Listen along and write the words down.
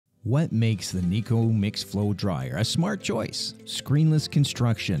What makes the NECO Mixed Flow Dryer a smart choice? Screenless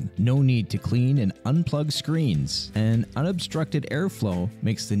construction, no need to clean and unplug screens, and unobstructed airflow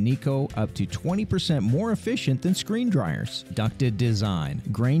makes the NECO up to 20% more efficient than screen dryers. Ducted design,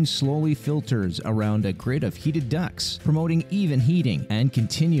 grain slowly filters around a grid of heated ducts, promoting even heating and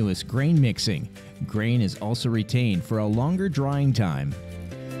continuous grain mixing. Grain is also retained for a longer drying time.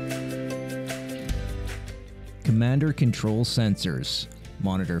 Commander control sensors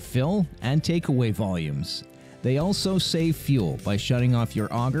monitor fill and takeaway volumes. They also save fuel by shutting off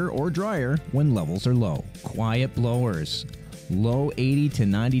your auger or dryer when levels are low. Quiet blowers, low 80 to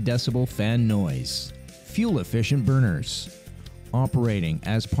 90 decibel fan noise. Fuel-efficient burners. Operating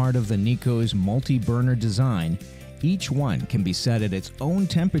as part of the NECO's multi-burner design, each one can be set at its own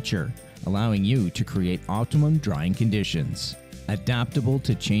temperature, allowing you to create optimum drying conditions. Adaptable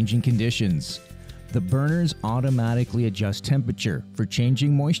to changing conditions. The burners automatically adjust temperature for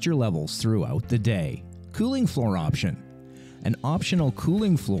changing moisture levels throughout the day. Cooling floor option. An optional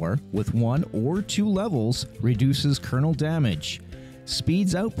cooling floor with 1 or 2 levels reduces kernel damage,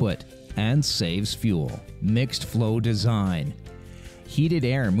 speeds output, and saves fuel. Mixed flow design. Heated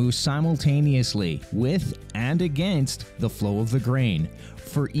air moves simultaneously with and against the flow of the grain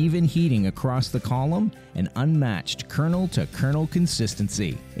for even heating across the column and unmatched kernel-to-kernel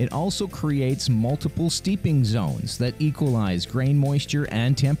consistency. It also creates multiple steeping zones that equalize grain moisture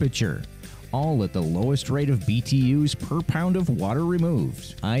and temperature, all at the lowest rate of BTUs per pound of water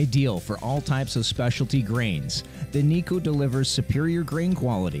removed. Ideal for all types of specialty grains, the NECO delivers superior grain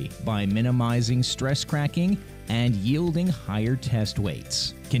quality by minimizing stress cracking and yielding higher test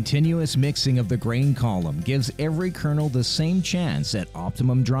weights. Continuous mixing of the grain column gives every kernel the same chance at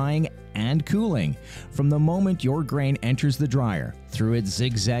optimum drying and cooling from the moment your grain enters the dryer through its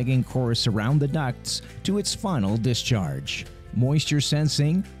zigzagging course around the ducts to its final discharge. Moisture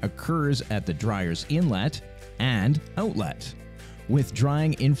sensing occurs at the dryer's inlet and outlet, with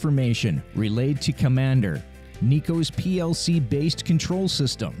drying information relayed to Commander, NECO's PLC-based control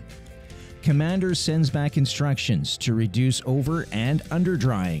system. Commander sends back instructions to reduce over and under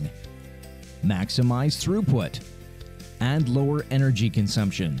drying, maximize throughput, and lower energy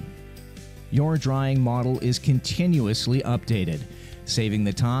consumption. Your drying model is continuously updated, saving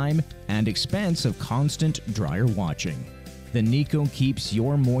the time and expense of constant dryer watching. The NECO keeps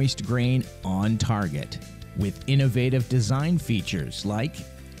your moist grain on target with innovative design features like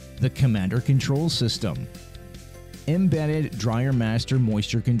the Commander control system, embedded dryer master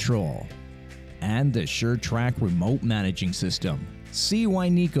moisture control, and the SureTrack remote managing system. See why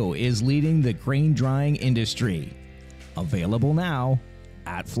NECO is leading the grain drying industry. Available now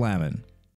at Flaman.